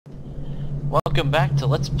Welcome back to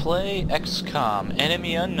Let's Play XCOM,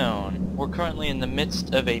 Enemy Unknown. We're currently in the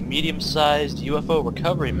midst of a medium-sized UFO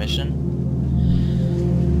recovery mission,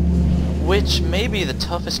 which may be the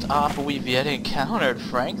toughest op we've yet encountered,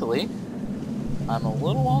 frankly. I'm a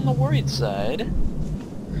little on the worried side.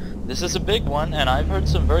 This is a big one, and I've heard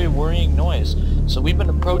some very worrying noise, so we've been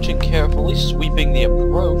approaching carefully, sweeping the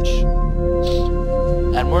approach,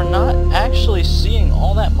 and we're not actually seeing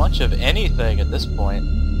all that much of anything at this point.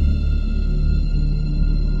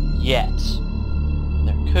 Yet.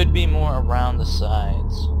 There could be more around the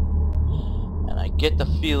sides. And I get the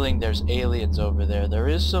feeling there's aliens over there. There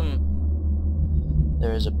is a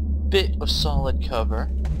bit of solid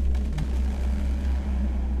cover.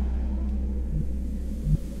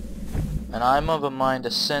 And I'm of a mind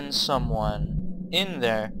to send someone in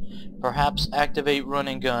there, perhaps activate run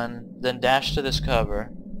and gun, then dash to this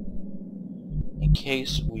cover in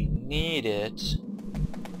case we need it.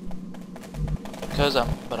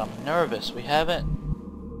 But I'm nervous. We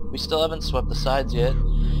still haven't swept the sides yet.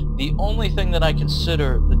 The only thing that I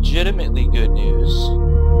consider legitimately good news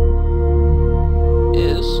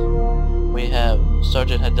is we have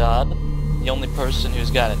Sergeant Haddad, the only person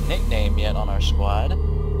who's got a nickname yet on our squad.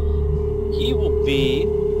 He will be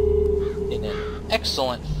in an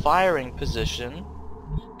excellent firing position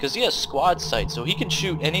because he has squad sight, so he can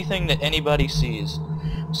shoot anything that anybody sees.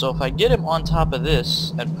 So if I get him on top of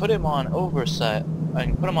this and put him on Overwatch,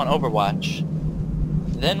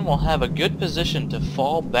 then we'll have a good position to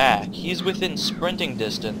fall back. He's within sprinting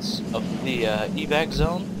distance of the evac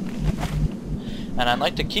zone, and I'd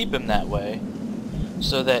like to keep him that way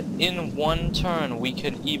so that in one turn we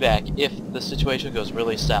can evac if the situation goes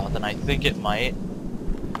really south, and I think it might.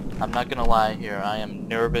 I'm not gonna lie here, I am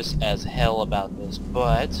nervous as hell about this,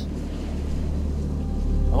 but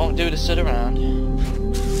I won't do to sit around.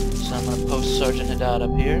 So I'm gonna post Sergeant Haddad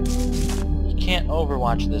up here. He can't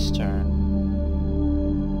overwatch this turn.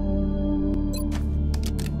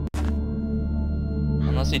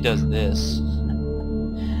 Unless he does this.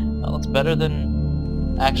 Well, it's better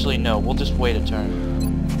than... Actually, no, we'll just wait a turn.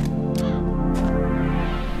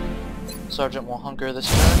 Sergeant will hunker this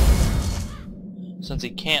turn, since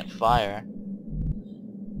he can't fire.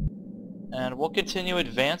 And we'll continue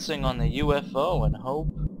advancing on the UFO and hope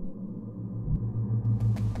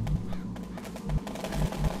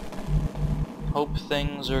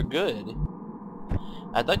things are good.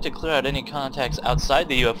 I'd like to clear out any contacts outside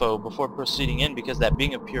the UFO before proceeding in, because that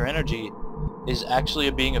being of pure energy is actually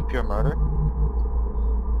a being of pure murder.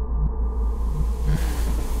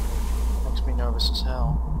 Makes me nervous as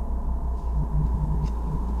hell.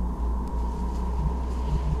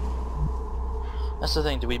 That's the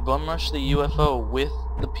thing, do we bum rush the UFO with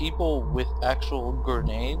the people with actual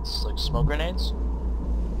grenades, like smoke grenades?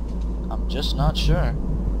 I'm just not sure.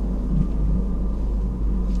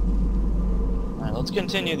 Alright, let's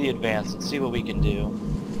continue the advance and see what we can do.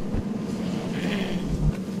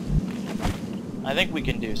 I think we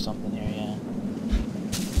can do something here, yeah.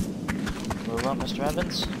 Move up, Mr.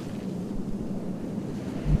 Evans.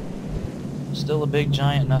 Still a big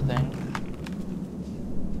giant nothing.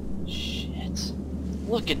 Shit.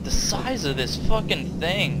 Look at the size of this fucking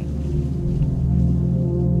thing.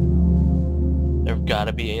 There've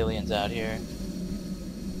gotta be aliens out here.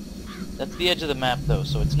 That's the edge of the map though,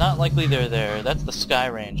 so it's not likely they're there. That's the Sky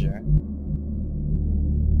Ranger.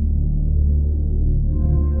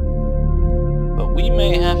 But we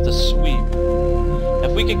may have to sweep.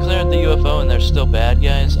 If we can clear out the UFO and there's still bad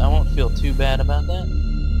guys, I won't feel too bad about that.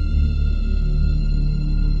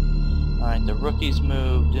 Alright, the rookie's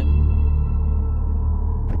moved. I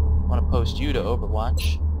want to post you to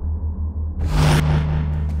Overwatch.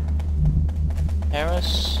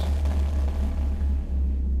 Harris.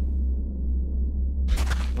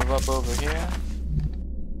 Move up over here.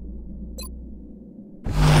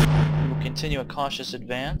 We'll continue a cautious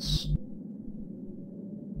advance.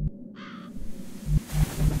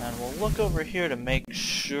 And we'll look over here to make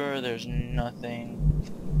sure there's nothing.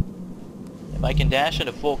 If I can dash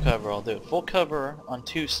into full cover, I'll do it. Full cover on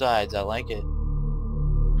two sides, I like it.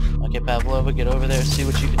 Okay, Pavlova, get over there, see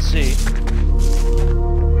what you can see.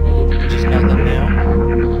 Which is nothing new.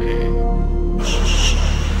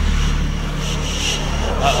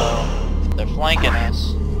 Uh-oh. They're flanking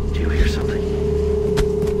us. Do you hear something?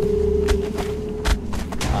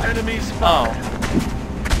 Enemies spotted. Oh.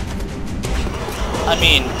 I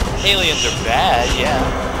mean, aliens are bad,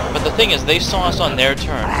 yeah. But the thing is, they saw us on their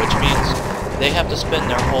turn, which means they have to spend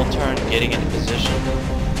their whole turn getting into position.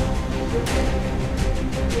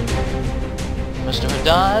 Mr.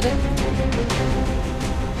 Haddad?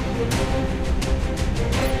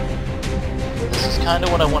 This is kind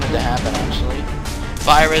of what I wanted to happen, actually.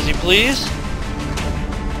 Fire as you please.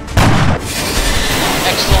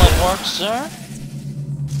 Excellent work, sir.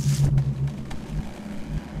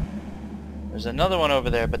 There's another one over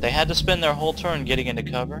there, but they had to spend their whole turn getting into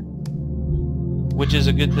cover, which is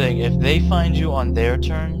a good thing. If they find you on their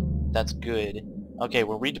turn, that's good. Okay,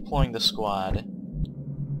 we're redeploying the squad.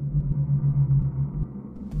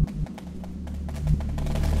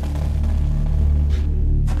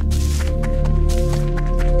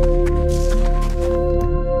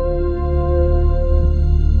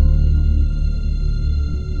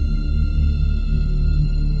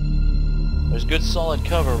 There's good solid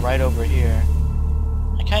cover right over here.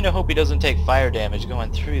 I kind of hope he doesn't take fire damage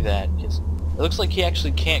going through that. It looks like he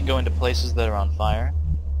actually can't go into places that are on fire,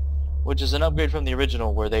 which is an upgrade from the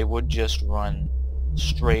original where they would just run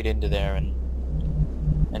straight into there and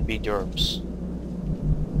be derps.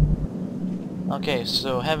 Okay,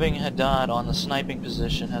 so having Haddad on the sniping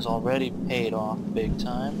position has already paid off big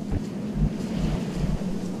time.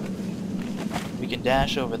 We can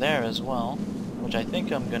dash over there as well, which I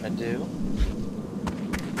think I'm gonna do.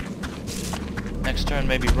 Next turn,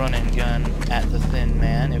 maybe run and gun at the thin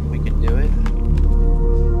man if we can do it.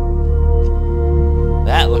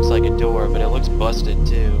 That looks like a door, but it looks busted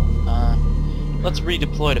too. Let's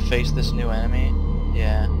redeploy to face this new enemy.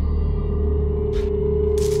 Yeah.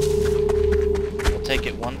 We'll take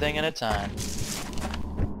it one thing at a time.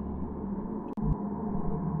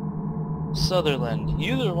 Sutherland,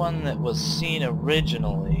 you're the one that was seen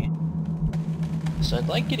originally. So I'd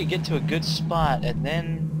like you to get to a good spot and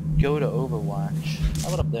then go to Overwatch. How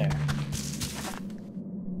about up there?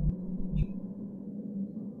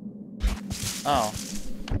 Oh.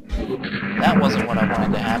 That wasn't what I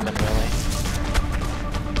wanted to happen, really.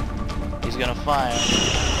 He's gonna fire.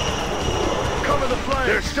 Cover the flank!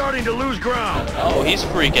 They're starting to lose ground! Oh, he's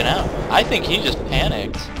freaking out. I think he just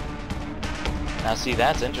panicked. Now see,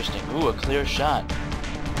 that's interesting. Ooh, a clear shot.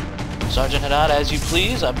 Sergeant Haddad, as you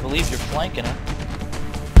please. I believe you're flanking him.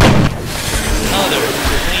 Another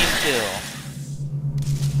clean kill.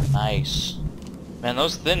 Nice. Man,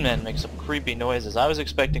 those thin men make some creepy noises. I was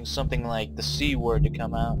expecting something like the C word to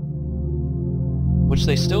come out, which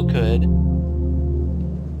they still could.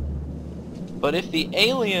 But if the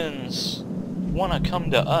aliens want to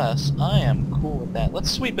come to us, I am cool with that.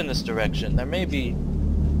 Let's sweep in this direction. There may be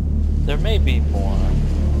more.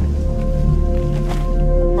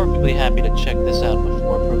 I'm perfectly happy to check this out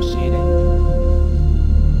before proceeding.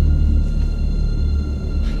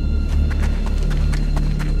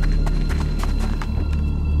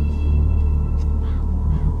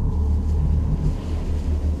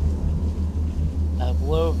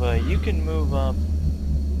 You can move up,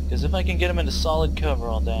 because if I can get him into solid cover,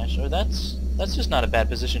 I'll dash. Or that's just not a bad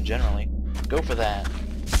position generally. Go for that.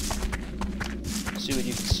 See what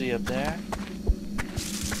you can see up there.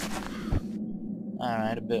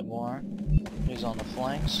 Alright, a bit more. He's on the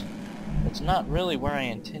flanks. It's not really where I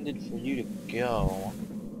intended for you to go.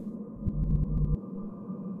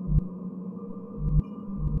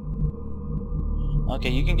 Okay,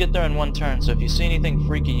 you can get there in one turn, so if you see anything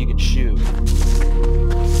freaky, you can shoot.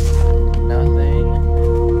 Nothing.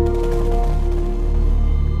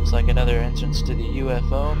 Looks like another entrance to the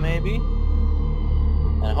UFO, maybe?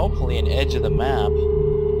 And hopefully an edge of the map.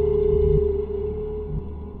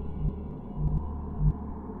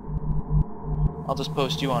 I'll just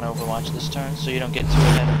post you on Overwatch this turn, so you don't get too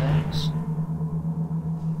ahead of things.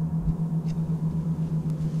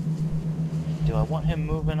 Do I want him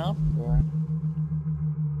moving up, or...?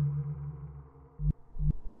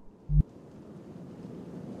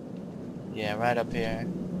 Yeah, right up here.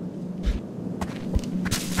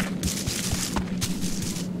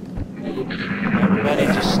 Everybody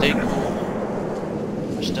just stay cool.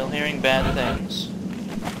 We're still hearing bad things.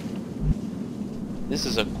 This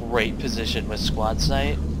is a great position with squad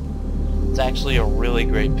sight. It's actually a really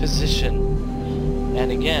great position.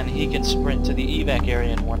 And again, he can sprint to the evac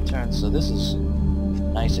area in one turn, so this is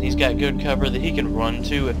nice. And he's got good cover that he can run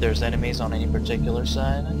to if there's enemies on any particular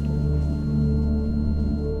side.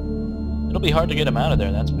 It'll be hard to get him out of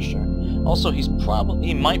there, that's for sure. Also,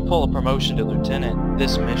 he might pull a promotion to lieutenant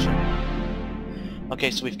this mission.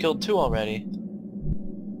 Okay, so we've killed 2 already.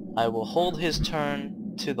 I will hold his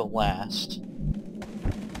turn to the last,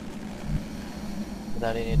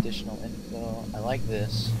 without any additional info. I like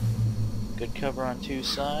this. Good cover on 2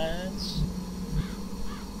 sides.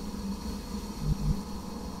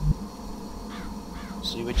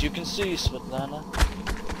 See what you can see, Svetlana.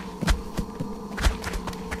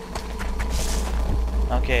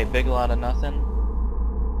 Okay, big lot of nothing.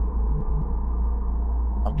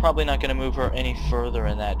 I'm probably not going to move her any further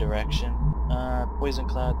in that direction. poison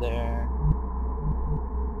cloud there.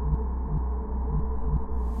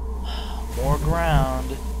 More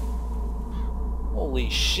ground. Holy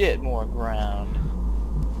shit, more ground.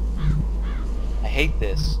 I hate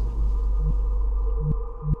this.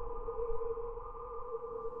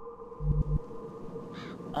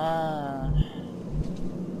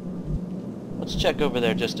 Let's check over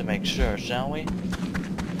there just to make sure, shall we? Do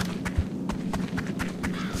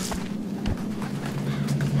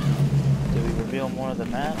we reveal more of the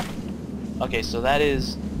map? Okay, so that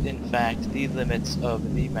is, in fact, the limits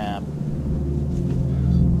of the map.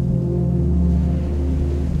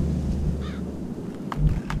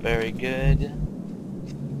 Very good.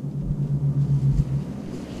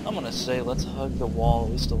 I'm gonna say let's hug the wall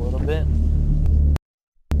at least a little bit.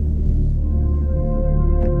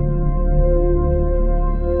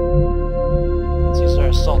 Let's use our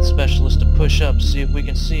assault specialist to push up, see if we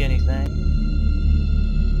can see anything.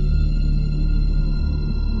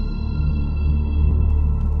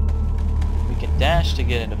 We can dash to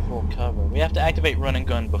get into full cover. We have to activate run and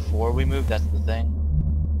gun before we move, that's the thing.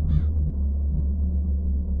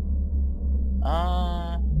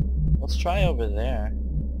 Let's try over there.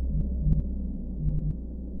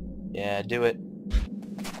 Yeah, do it.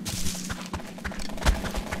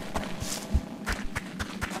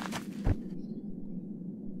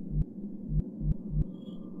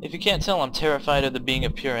 If you can't tell, I'm terrified of the being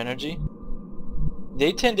of pure energy.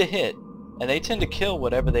 They tend to hit, and they tend to kill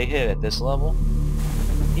whatever they hit at this level.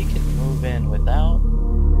 He can move in without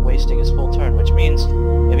wasting his full turn, which means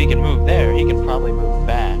if he can move there, he can probably move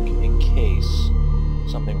back in case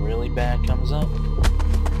something really bad comes up.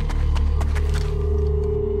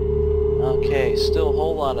 Okay, still a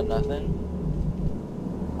whole lot of nothing.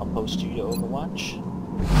 I'll post you to Overwatch.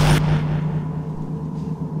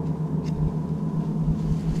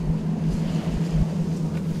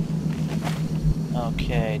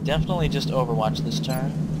 Okay, definitely just Overwatch this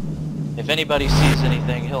turn. If anybody sees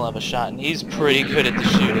anything, he'll have a shot, and he's pretty good at the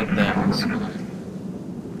shooting things.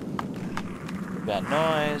 We've got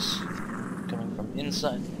noise coming from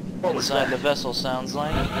inside the vessel, sounds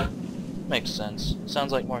like. Makes sense.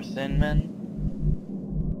 Sounds like more thin men.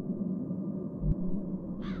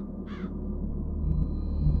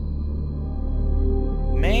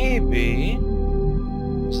 Maybe.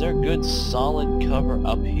 Is there good solid cover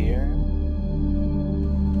up here?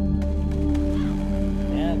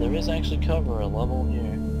 Yeah, there is actually cover a level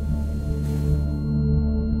here.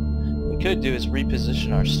 What we could do is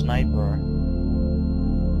reposition our sniper.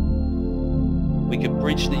 We could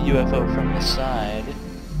breach the UFO from the side.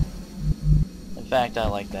 In fact, I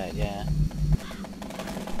like that, yeah.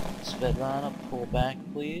 Svetlana, pull back,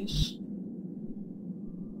 please.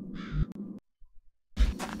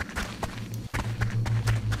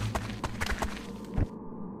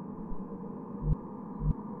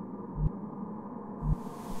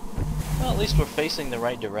 Well, at least we're facing the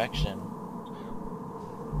right direction.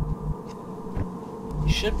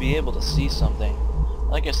 You should be able to see something.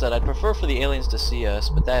 Like I said, I'd prefer for the aliens to see us,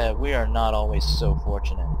 but that we are not always so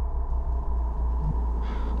fortunate.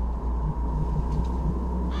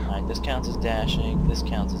 Alright, this counts as dashing, this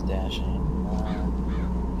counts as dashing.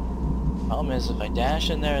 Problem is, if I dash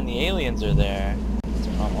in there and the aliens are there, it's a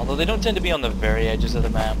problem. Although they don't tend to be on the very edges of the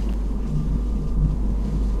map.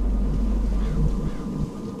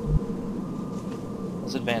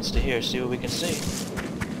 Let's advance to here, see what we can see.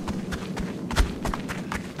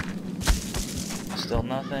 Still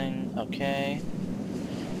nothing. Okay.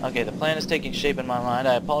 Okay, the plan is taking shape in my mind.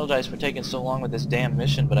 I apologize for taking so long with this damn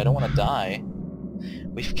mission, but I don't want to die.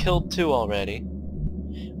 We've killed 2 already,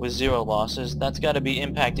 with 0 losses. That's got to be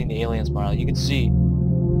impacting the aliens' morale. You can see,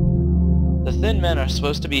 the thin men are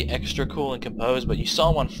supposed to be extra cool and composed, but you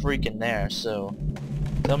saw one freaking there, so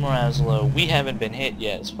their morale's low. We haven't been hit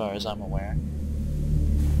yet, as far as I'm aware.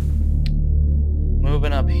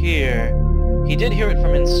 Moving up here, he did hear it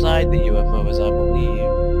from inside the UFO, as I believe.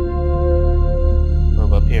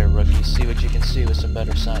 Move up here, rookie. See what you can see with some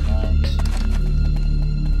better sight lines.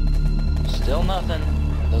 Still nothing.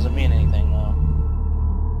 That doesn't mean anything, though.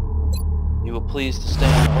 You will please to stay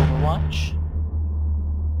on Overwatch.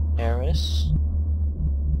 Harris.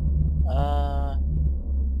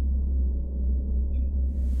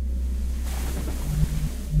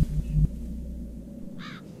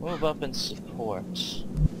 Move up and support.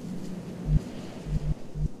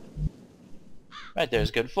 Right there's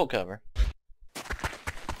good. Full cover.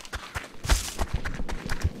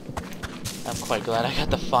 I'm quite glad I got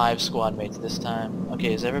the 5 squad mates this time.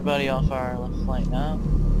 Okay, is everybody off our left flank now?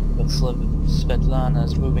 But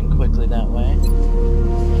Svetlana's moving quickly that way.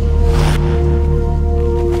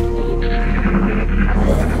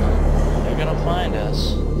 They're gonna find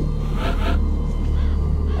us.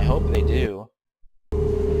 I hope they do.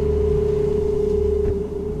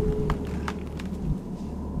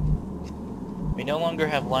 We no longer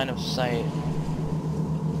have line of sight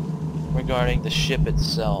regarding the ship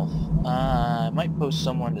itself. I might post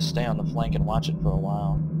someone to stay on the flank and watch it for a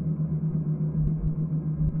while.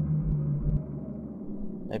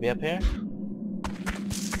 Maybe up here?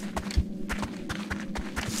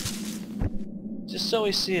 Just so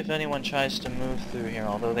we see if anyone tries to move through here,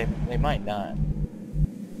 although they might not.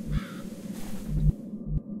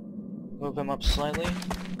 Move him up slightly.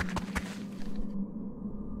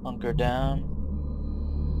 Hunker down.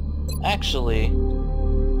 Actually,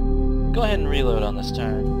 go ahead and reload on this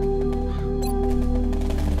turn.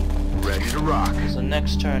 Ready to rock. So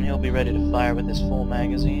next turn he'll be ready to fire with his full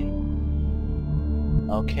magazine.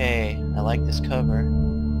 Okay, I like this cover.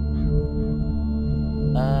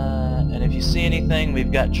 And if you see anything,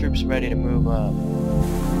 we've got troops ready to move up.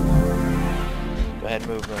 Go ahead,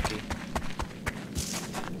 move, rookie.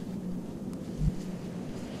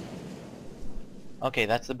 Okay,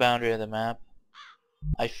 that's the boundary of the map.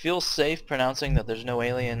 I feel safe pronouncing that there's no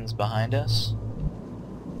aliens behind us.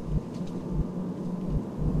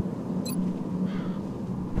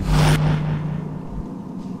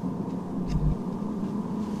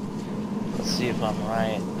 Let's see if I'm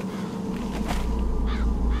right.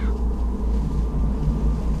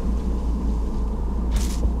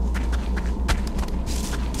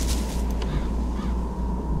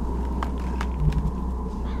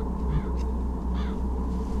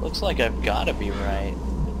 Looks like I've gotta be right.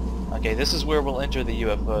 Okay, this is where we'll enter the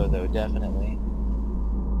UFO though, definitely.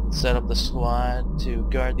 Set up the squad to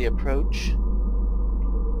guard the approach.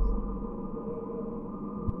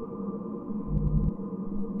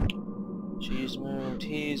 She's moved,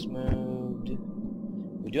 he's moved.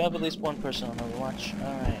 We do have at least one person on Overwatch.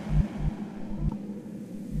 Alright.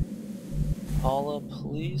 Paula,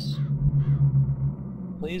 please?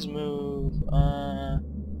 Please move.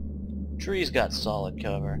 Tree's got solid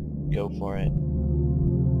cover. Go for it.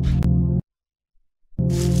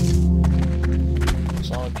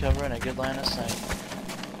 Solid cover and a good line of sight.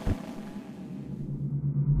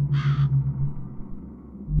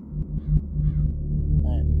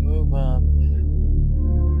 Alright, move up.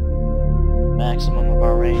 Maximum of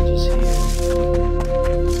our range is here.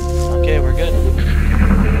 Okay, we're good.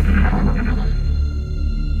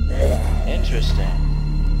 Interesting.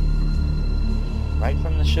 Right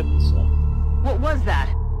from the ship itself. What was that?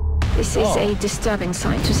 This is a disturbing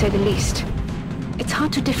sight, to say the least. It's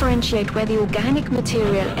hard to differentiate where the organic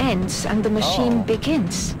material ends and the machine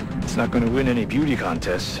begins. It's not going to win any beauty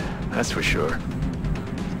contests, that's for sure.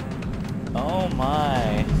 Oh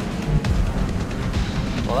my.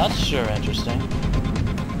 Well, that's sure interesting.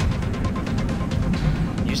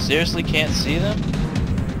 You seriously can't see them?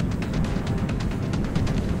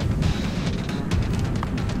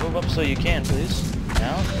 Move up so you can, please.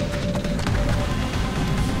 Now.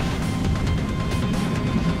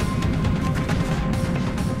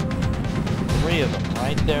 Three of them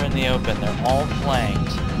right there in the open. They're all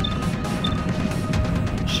flanked.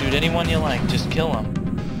 Shoot anyone you like. Just kill them.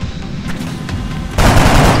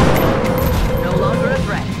 No longer a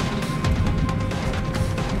threat.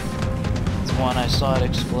 It's one. I saw it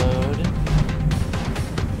explode.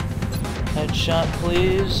 Headshot,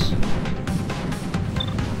 please.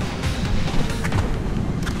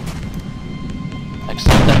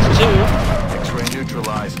 Excellent. That's two. X-ray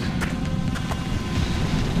neutralized.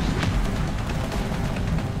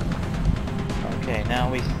 Okay, now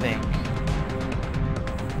we think.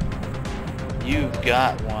 You've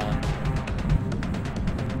got one.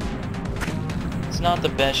 It's not the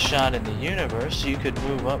best shot in the universe. You could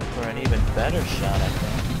move up for an even better shot, I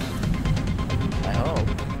think. I hope.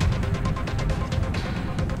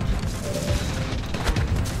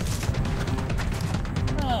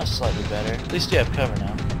 Oh, slightly better. At least you have cover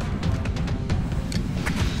now.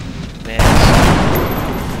 Man.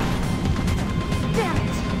 Damn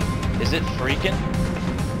it! Is it freaking?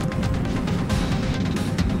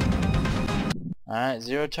 Alright,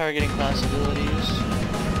 zero targeting possibilities.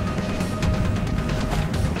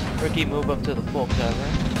 Rookie, move up to the full cover.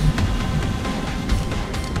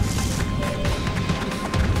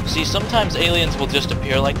 See, sometimes aliens will just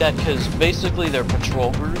appear like that because basically they're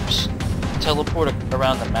patrol groups. Teleport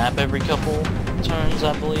around the map every couple turns,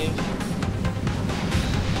 I believe.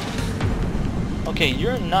 Okay,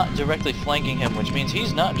 you're not directly flanking him, which means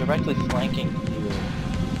he's not directly flanking you.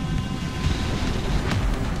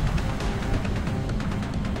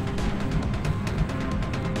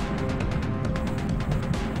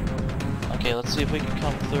 Okay, let's see if we can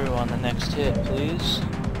come through on the next hit, please.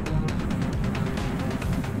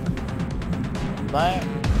 Fire.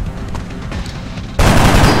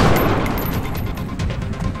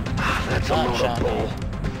 That's a Not load of shot bull. me.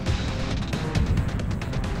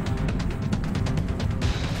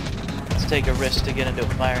 Let's take a risk to get into a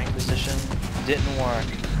firing position. Didn't work.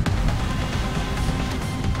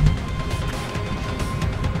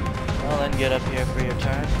 Well, then get up here for your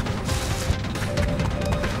turn.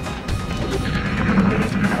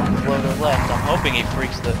 Floater left. I'm hoping he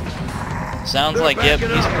freaks the... Sounds They're like, yep,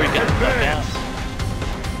 backing he's up. freaking the fuck out. Advance.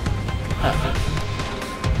 Huh.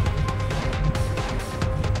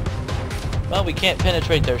 Well, we can't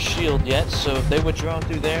penetrate their shield yet, so if they withdraw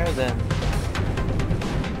through there, then...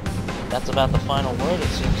 That's about the final word, it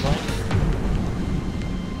seems like.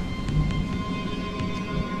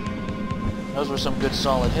 Those were some good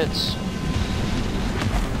solid hits.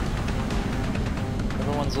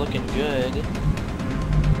 Everyone's looking good. I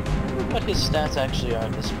wonder what his stats actually are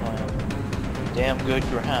at this point. Damn good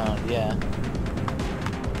ground, yeah.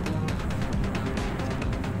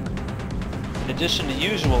 In addition to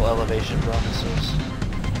usual elevation bonuses.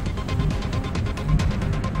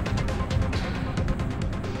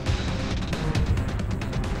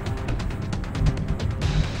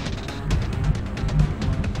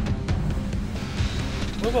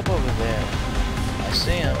 Move up over there. I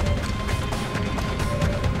see him.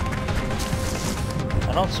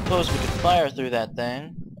 I don't suppose we can fire through that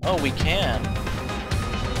thing. Oh, we can.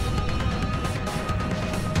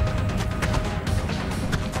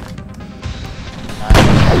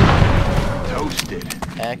 Nice. Toasted.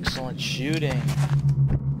 Excellent shooting.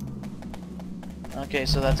 Okay,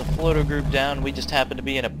 so that's a floater group down. We just happen to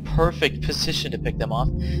be in a perfect position to pick them off.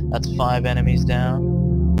 That's 5 enemies down.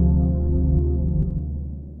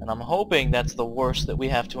 And I'm hoping that's the worst that we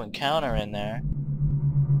have to encounter in there.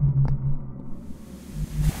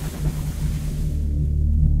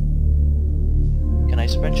 Can I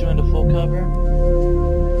sprint you into full cover?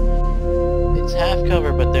 It's half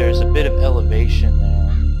cover, but there's a bit of elevation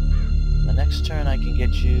there. The next turn I can get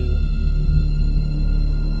you...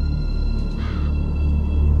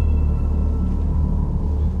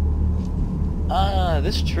 Ah,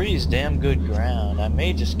 this tree's damn good ground. I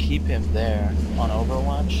may just keep him there on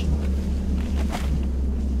Overwatch.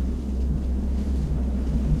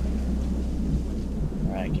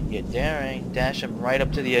 Alright, I can get daring, dash him right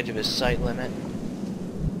up to the edge of his sight limit.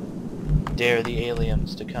 Dare the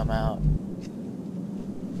aliens to come out.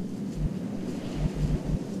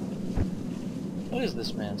 What is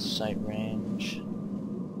this man's sight range?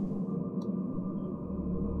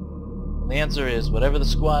 The answer is whatever the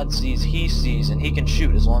squad sees, he sees, and he can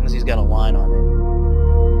shoot as long as he's got a line on it.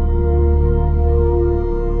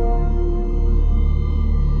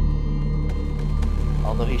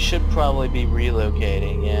 Although he should probably be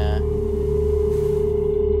relocating, yeah.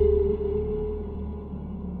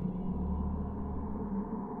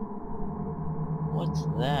 What's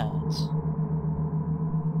that?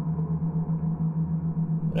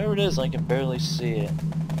 Whatever it is, I can barely see it.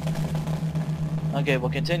 Okay,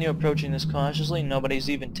 we'll continue approaching this cautiously. Nobody's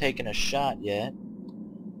even taken a shot yet.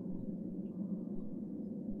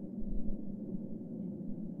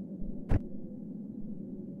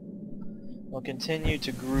 We'll continue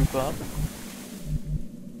to group up.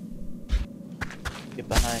 Get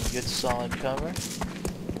behind good solid cover.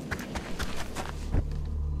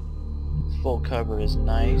 Full cover is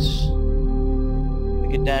nice.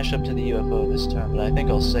 We could dash up to the UFO this turn, but I think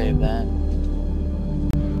I'll save that.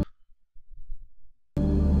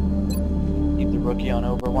 Rookie on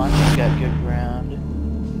Overwatch, he's got good ground.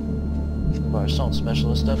 Move our assault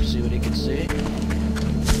specialist up, see what he can see.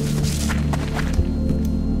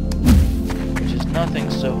 Which is nothing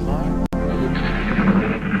so far.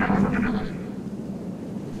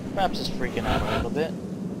 Perhaps is freaking out a little bit.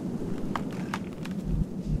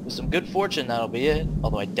 With some good fortune, that'll be it.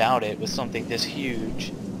 Although I doubt it with something this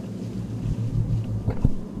huge.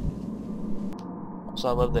 Also,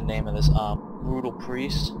 I love the name of this Brutal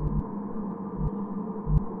Priest.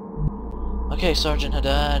 Okay, Sergeant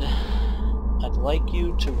Haddad, I'd like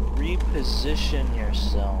you to reposition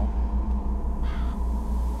yourself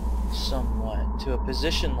somewhat to a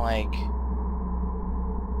position like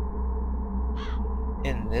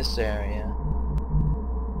in this area.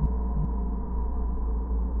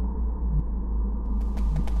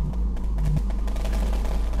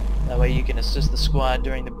 That way you can assist the squad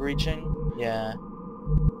during the breaching. Yeah.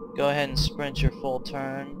 Go ahead and sprint your full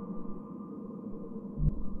turn.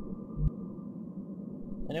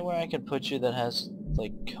 Anywhere I can put you that has,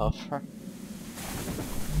 like, cover?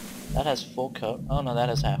 That has full cover. Oh no, that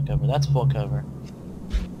has half cover. That's full cover.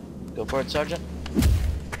 Go for it, Sergeant.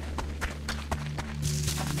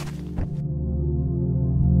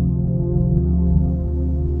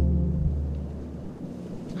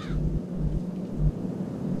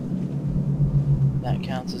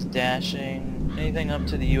 counts as dashing. Anything up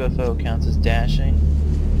to the UFO counts as dashing.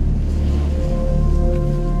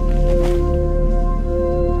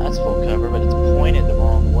 That's full cover, but it's pointed the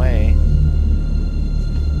wrong way.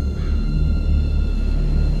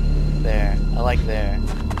 There. I like there.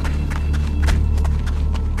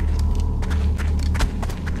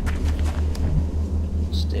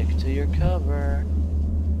 Stick to your cover.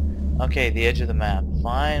 Okay, the edge of the map.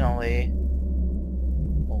 Finally.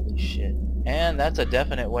 Holy shit. And that's a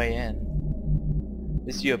definite way in.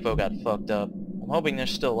 This UFO got fucked up. I'm hoping there's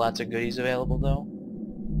still lots of goodies available though.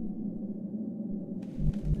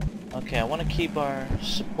 Okay, I want to keep our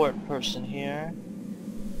support person here.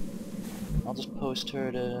 I'll just post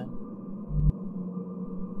her to...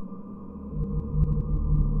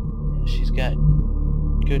 Yeah, she's got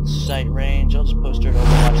good sight range. I'll just post her to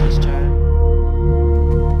overwatch this turn.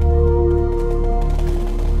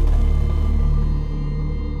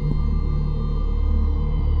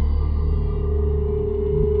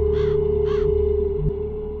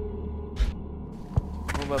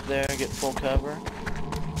 Move up there, get full cover.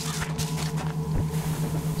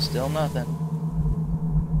 Still nothing.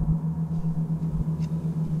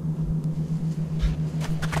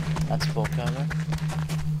 That's full cover.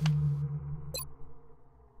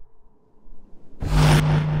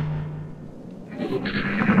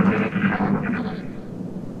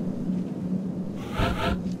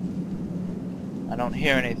 I don't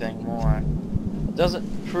hear anything more. It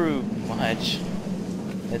doesn't prove much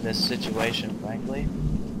in this situation, frankly.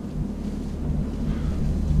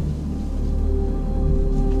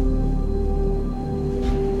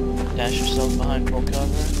 Dash yourself behind full cover.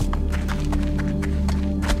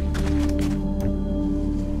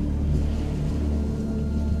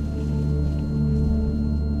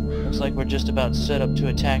 Looks like we're just about set up to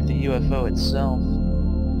attack the UFO itself.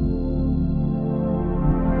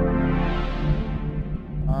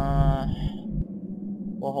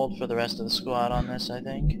 We'll hold for the rest of the squad on this, I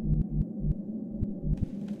think.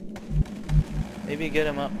 Maybe get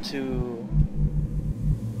him up to...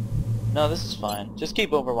 No, this is fine. Just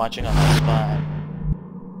keep overwatching on that spot.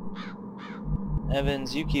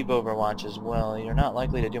 Evans, you keep overwatch as well. You're not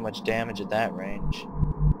likely to do much damage at that range.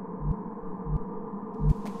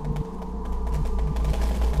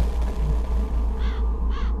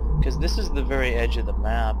 Because this is the very edge of the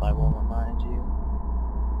map, I will remind you.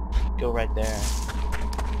 Go right there.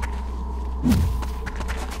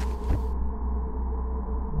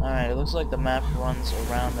 Alright, it looks like the map runs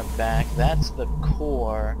around the back. That's the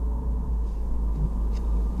core.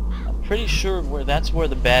 I'm pretty sure that's where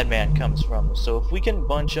the bad man comes from. So if we can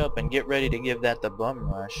bunch up and get ready to give that the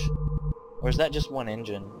bum rush. Or is that just one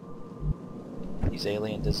engine? These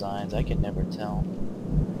alien designs, I can never tell.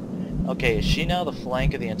 Okay, is she now the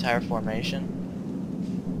flank of the entire formation?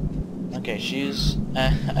 Okay, she's,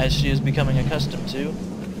 as she is becoming accustomed to,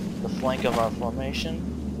 the flank of our formation.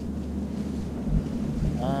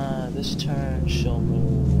 This turn she'll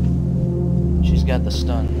move. She's got the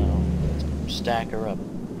stun though. Let's stack her up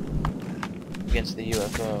against the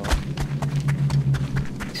UFO.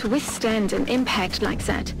 To withstand an impact like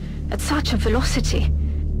that, at such a velocity,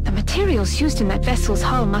 the materials used in that vessel's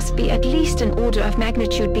hull must be at least an order of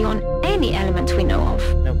magnitude beyond any element we know of.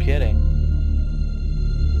 No kidding.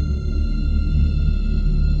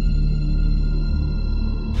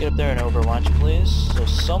 Get up there and overwatch, please. So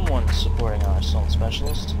someone's supporting our assault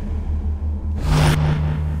specialist.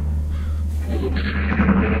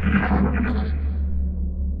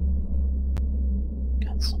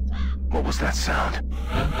 Got something. What was that sound?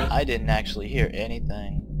 I didn't actually hear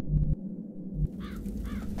anything.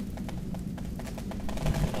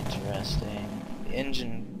 Interesting. The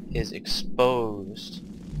engine is exposed.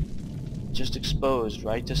 Just exposed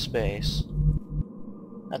right to space.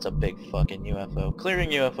 That's a big fucking UFO. Clearing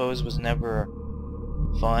UFOs was never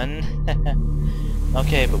fun.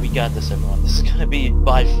 Okay, but we got this, everyone. This is gonna be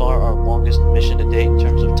by far our longest mission to date in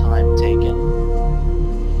terms of time taken.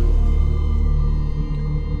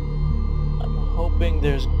 I'm hoping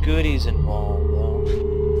there's goodies involved, though.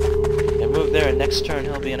 Okay, move there, and next turn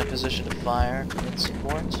he'll be in a position to fire in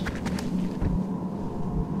support.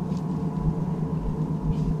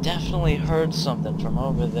 Definitely heard something from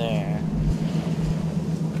over there.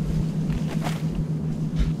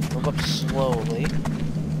 Move up slowly.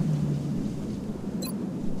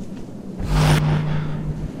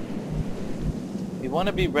 We want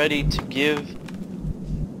to be ready to give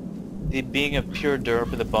the being of pure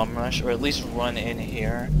derp the bum rush, or at least run in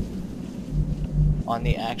here on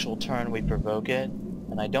the actual turn we provoke it.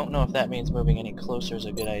 And I don't know if that means moving any closer is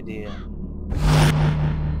a good idea.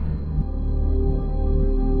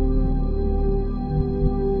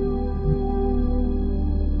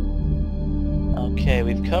 Okay,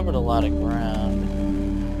 we've covered a lot of ground.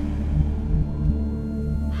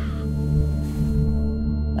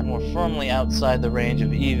 And we're firmly outside the range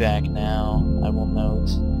of evac now, I will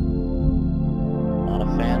note. Not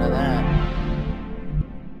a fan of that.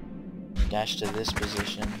 Dash to this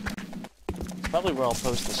position. It's probably where I'll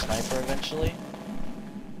post the sniper eventually.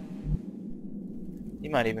 You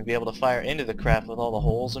might even be able to fire into the craft with all the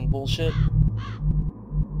holes and bullshit.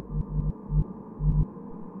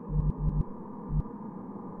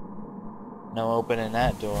 No opening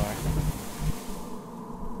that door.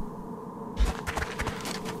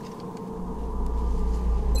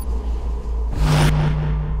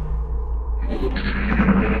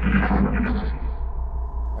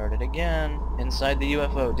 Heard it again. Inside the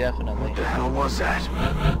UFO, definitely. What the hell was that?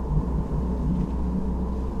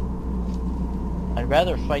 I'd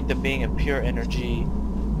rather fight the being of pure energy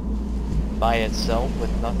by itself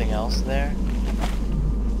with nothing else there.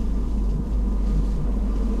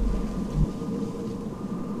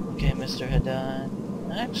 Okay, Mr. Haddad.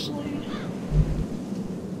 Actually,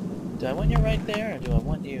 do I want you right there, or do I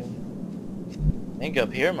want you... I think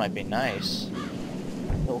up here might be nice.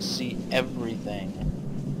 He'll see everything.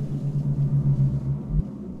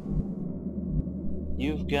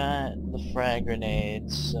 You've got the frag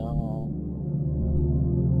grenades, so...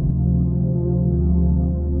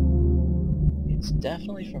 It's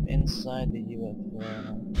definitely from inside the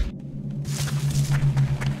UFO.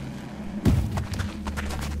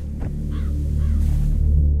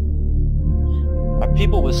 Our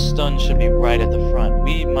people with stun should be right at the front.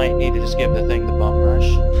 We might need to just give the thing the bum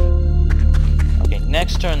rush. Okay,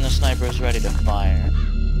 next turn the sniper is ready to fire.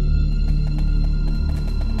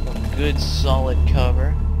 Some good solid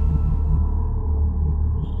cover.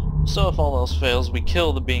 So if all else fails, we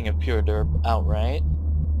kill the being of pure derp outright.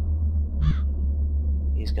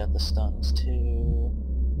 He's got the stuns too.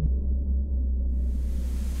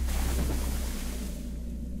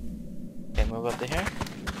 Okay, move up to here.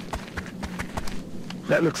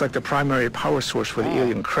 That looks like the primary power source for the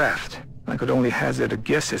alien craft. I could only hazard a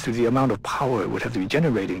guess as to the amount of power it would have to be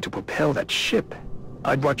generating to propel that ship.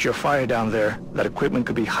 I'd watch your fire down there. That equipment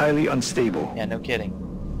could be highly unstable. Yeah, no kidding.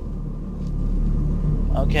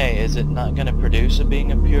 Okay, is it not going to produce a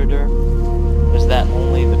being of pure derp? Is that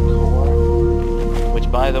only the core?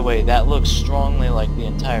 Which, by the way, that looks strongly like the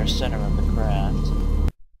entire center of the craft.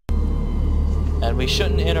 And we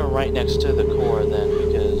shouldn't enter right next to the core then,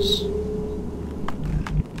 because...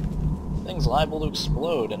 thing's liable to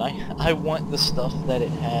explode, and I want the stuff that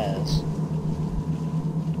it has.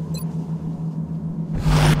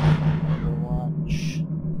 Overwatch.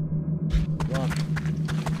 Look.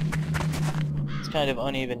 It's kind of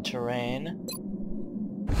uneven terrain.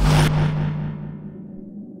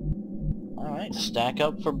 Alright, stack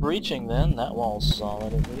up for breaching then. That wall's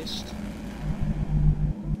solid at least.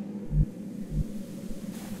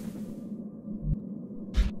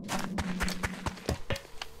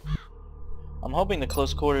 I'm hoping the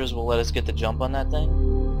close quarters will let us get the jump on that thing.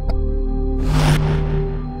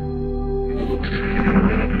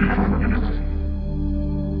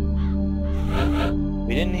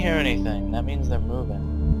 We didn't hear anything. That means they're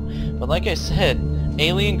moving. But like I said,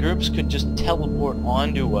 alien groups could just teleport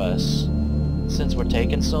onto us since we're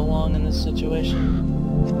taking so long in this situation.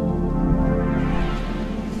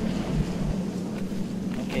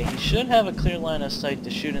 Okay, he should have a clear line of sight to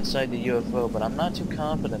shoot inside the UFO, but I'm not too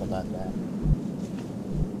confident about that.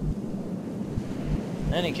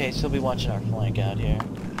 In any case, he'll be watching our flank out here.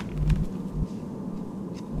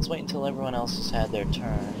 Let's wait until everyone else has had their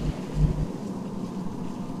turn.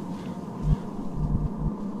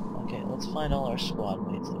 Okay, let's find all our squad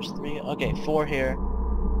mates. There's 3, okay, 4 here.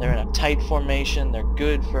 They're in a tight formation. They're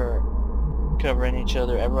good for covering each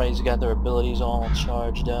other. Everybody's got their abilities all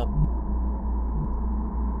charged up.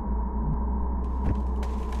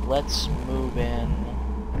 Let's move in.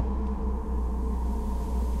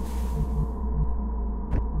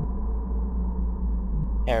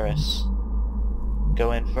 Harris,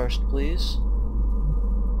 go in first, please.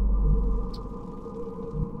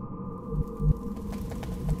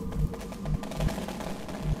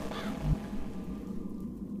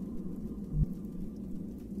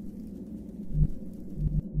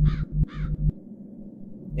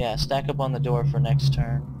 Yeah, stack up on the door for next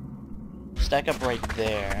turn. Stack up right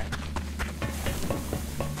there.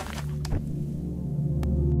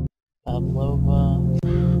 Pavlova.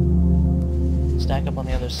 Stack up on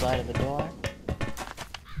the other side of the door.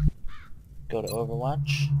 Go to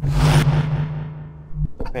Overwatch.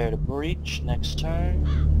 Prepare to breach next turn.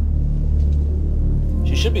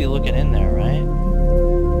 She should be looking in there, right?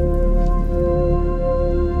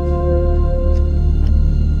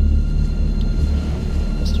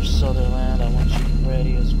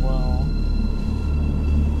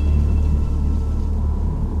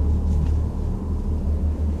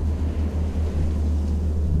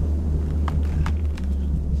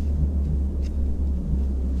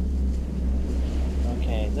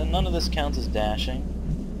 of this counts as dashing.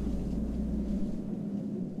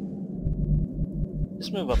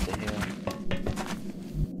 Just move up to here.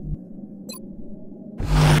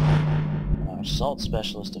 Our assault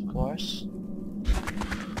specialist, of course.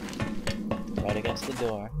 Right against the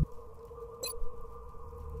door.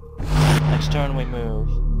 Next turn we move.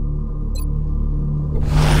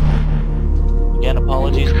 Again,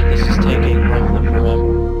 apologies, but this is taking roughly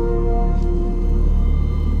forever.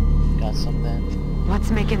 Got something. What's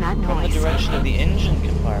making that noise? From the direction of the engine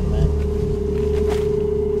compartment.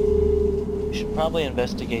 We should probably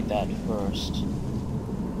investigate that first.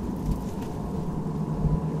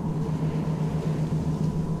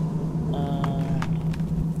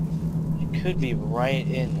 It could be right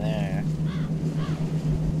in there.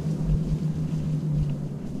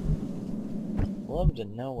 Love to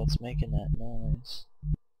know what's making that noise.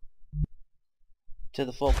 To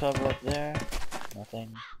the full cover up there.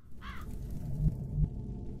 Nothing.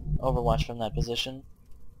 Overwatch from that position.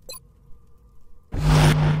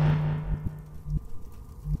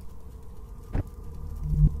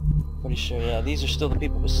 Pretty sure, yeah, these are still the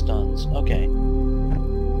people with stuns. Okay.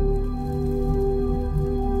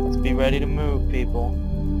 Let's be ready to move, people.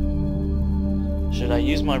 Should I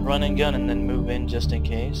use my running gun and then move in just in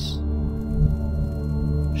case?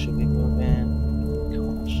 Should we move in?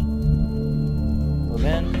 Gosh. Move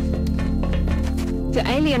in. The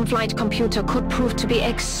alien flight computer could prove to be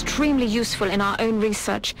extremely useful in our own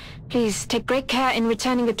research. Please take great care in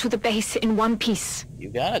returning it to the base in one piece. You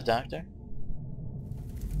got it, Doctor.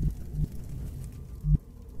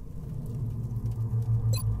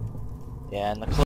 Yeah, and the